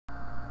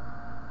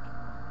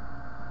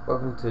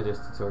Welcome to this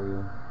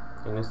tutorial.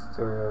 In this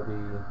tutorial I'll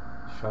be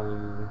showing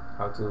you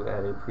how to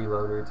add a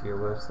preloader to your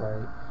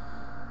website.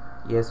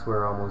 Yes,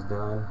 we're almost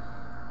done.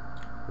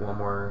 One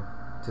more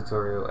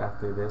tutorial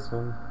after this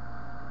one,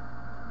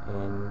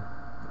 and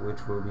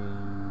which will be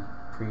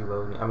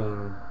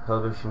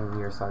publishing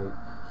your site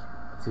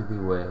to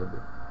the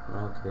web.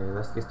 Okay,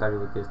 let's get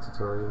started with this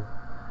tutorial.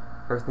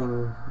 First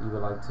thing you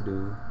would like to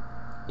do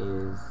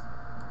is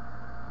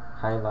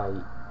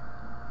highlight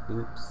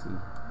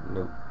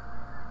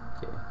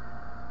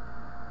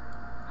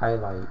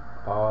highlight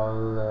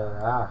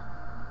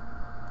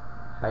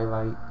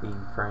highlight the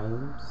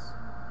frames,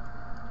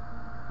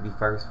 the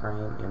first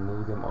frame, and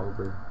move them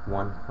over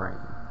one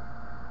frame.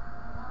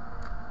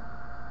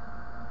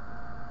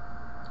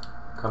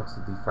 Come to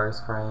the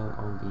first frame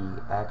on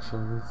the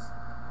actions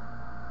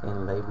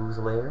and labels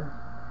layer.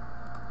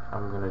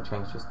 I'm going to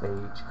change the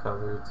stage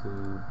color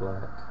to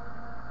black.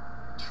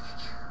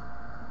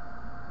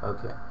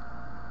 Okay.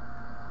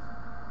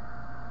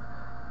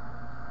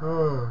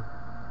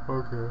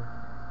 Okay.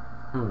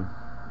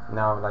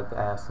 Now I would like to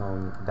add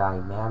some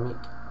dynamic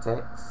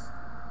text.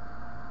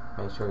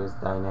 Make sure it's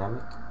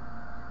dynamic.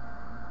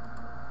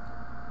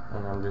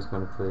 And I'm just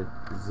going to put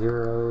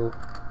 0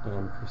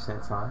 and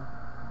 %,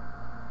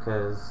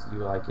 because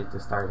you like it to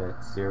start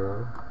at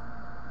 0.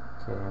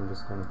 Okay, I'm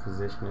just going to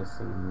position this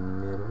in the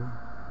middle.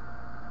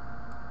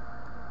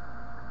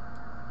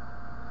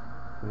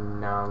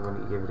 Now I'm going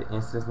to give it an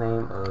instance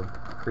name of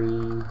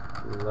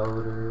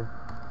Preloader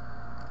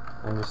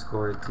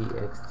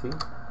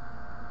 _txt.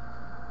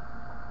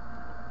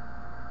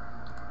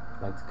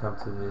 I'd like to come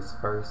to this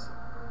first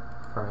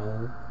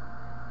frame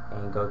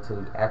and go to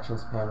the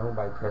actions panel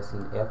by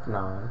pressing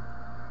F9.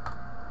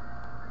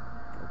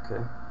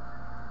 Okay.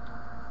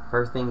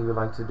 First thing you would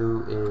like to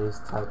do is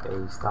type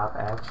a stop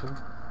action.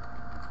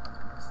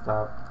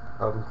 Stop,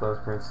 open, close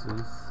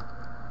parentheses,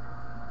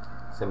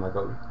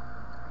 semicolon.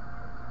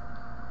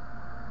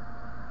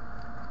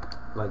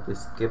 Like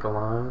this, skip a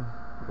line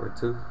or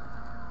two.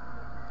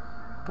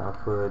 I'll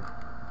put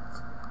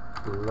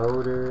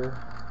loader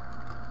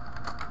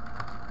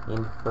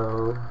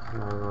info,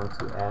 and I'm going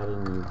to add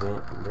an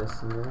event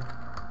listener.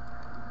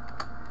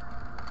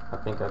 I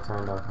think I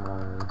turned off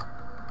my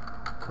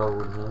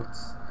code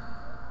hints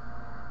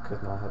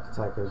because now I have to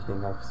type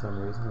everything out for some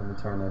reason. Let me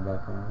turn that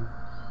back on.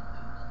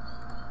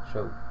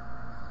 Show.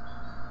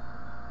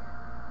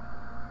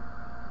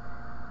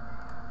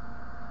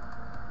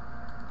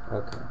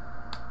 Okay.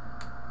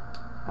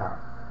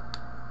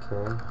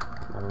 Okay.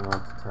 I'm going to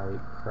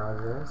type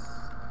progress.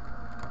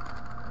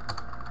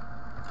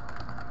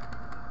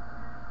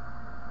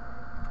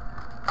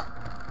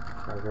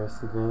 Progress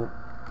event.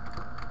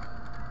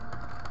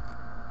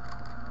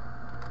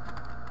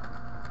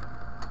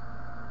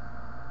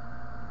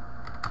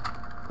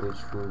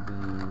 Which will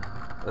be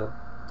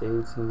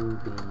updating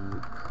the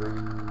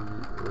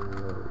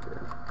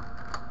preloader.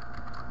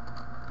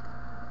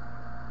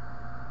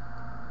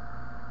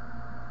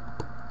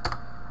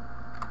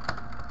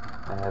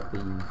 Add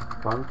the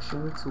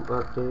function to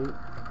update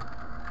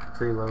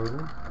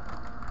preloader.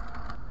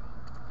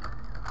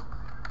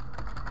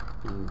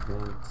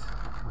 Event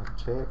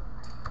object.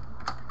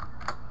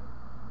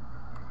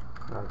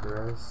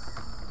 Progress.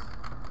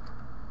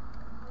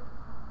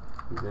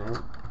 Event.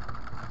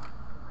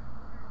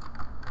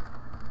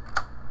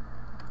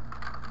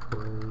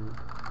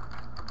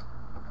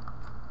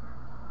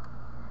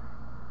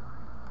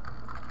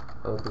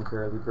 Open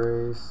curly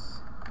brace.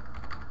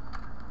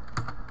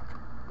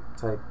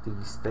 Type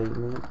the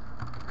statement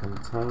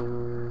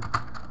container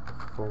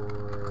for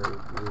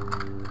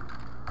the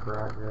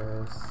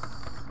progress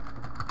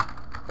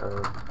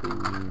of the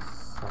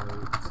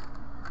site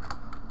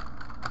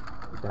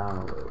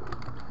download.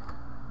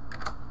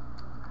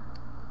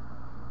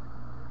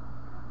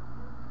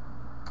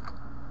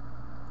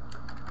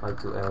 I'd like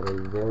to add a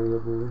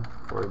variable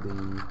for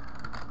the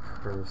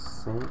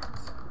percent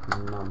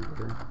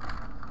number.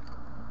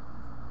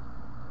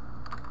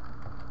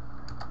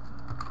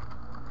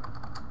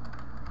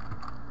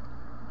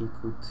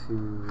 Equal to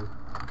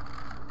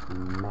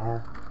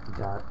math.floor.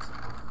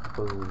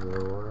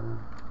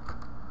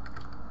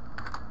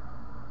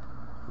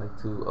 Like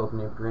to open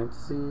a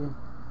parenthesis.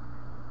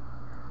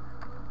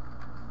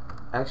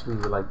 Actually,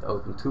 you would like to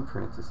open two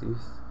parentheses.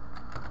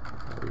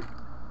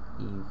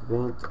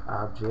 Event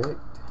object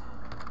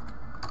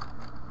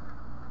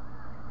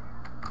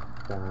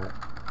dot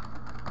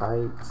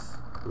bytes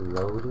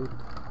loaded.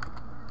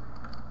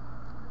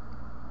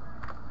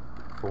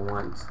 For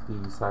once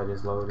the site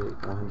is loaded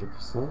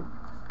 100%.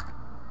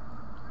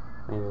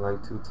 And you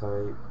like to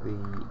type the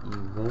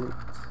event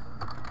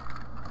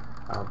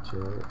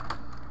object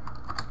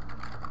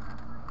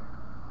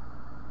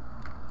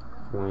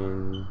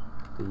when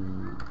the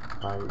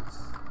bytes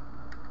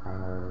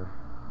are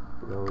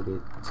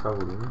loaded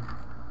total.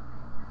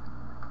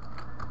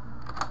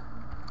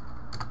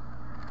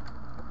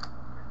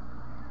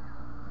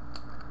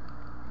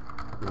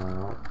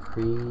 Now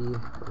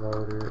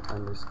preloader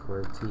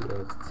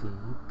 _txt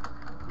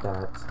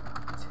dot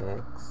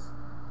text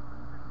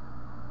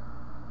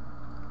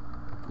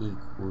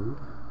equal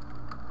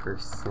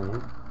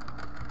percent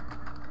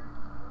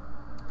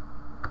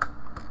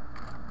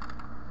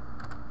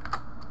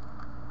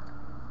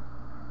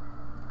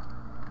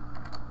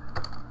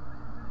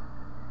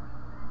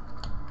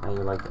and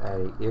you like to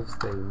add a if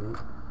statement.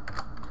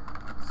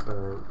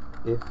 So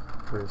if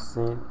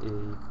percent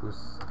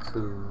equals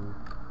to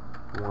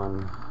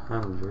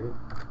 100,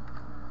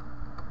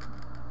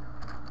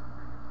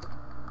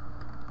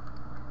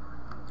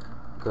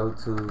 go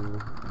to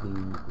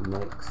the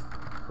next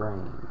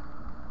frame.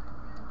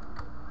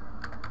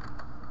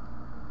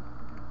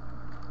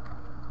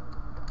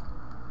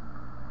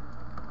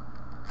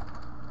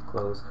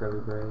 Close curly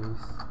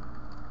brace,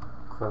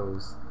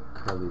 close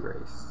curly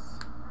brace.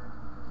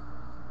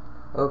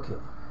 Okay.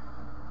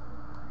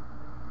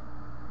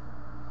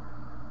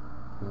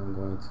 I'm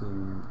going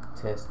to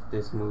test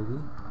this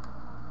movie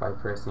by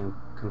pressing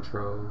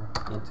Control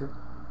Enter.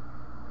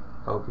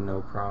 Hope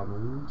no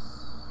problems.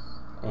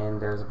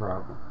 And there's a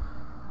problem.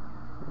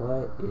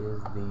 What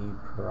is the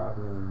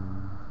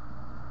problem?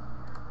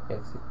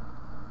 Exit.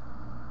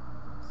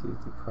 See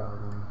what the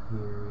problem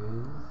here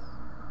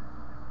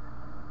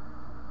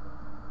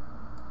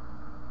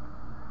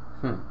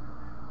is.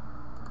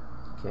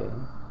 Okay.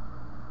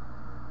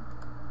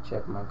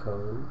 Check my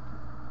code.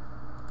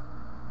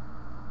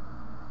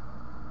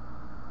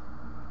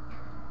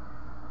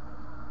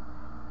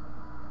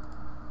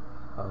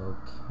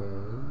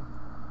 Okay.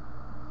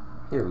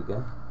 Here we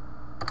go.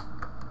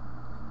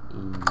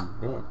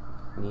 Event.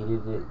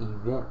 Needed an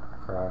event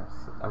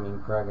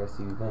progress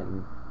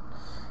event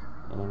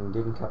and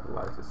didn't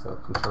capitalize it. So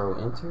Control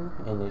Enter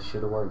and it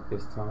should have worked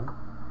this time.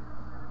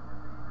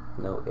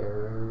 No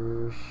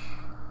errors.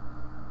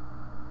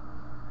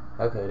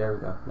 Okay, there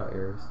we go. No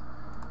errors.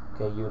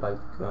 Okay, you would like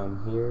to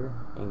come here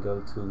and go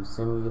to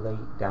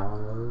Simulate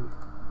Download.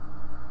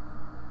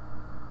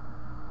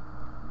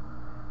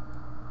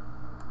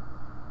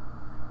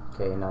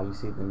 Okay, now you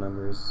see the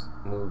numbers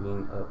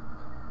moving up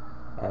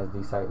as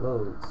the site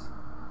loads.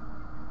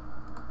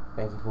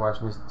 Thank you for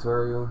watching this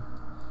tutorial.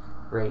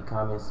 Rate,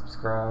 comment,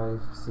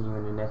 subscribe. See you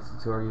in the next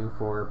tutorial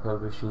for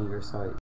publishing your site.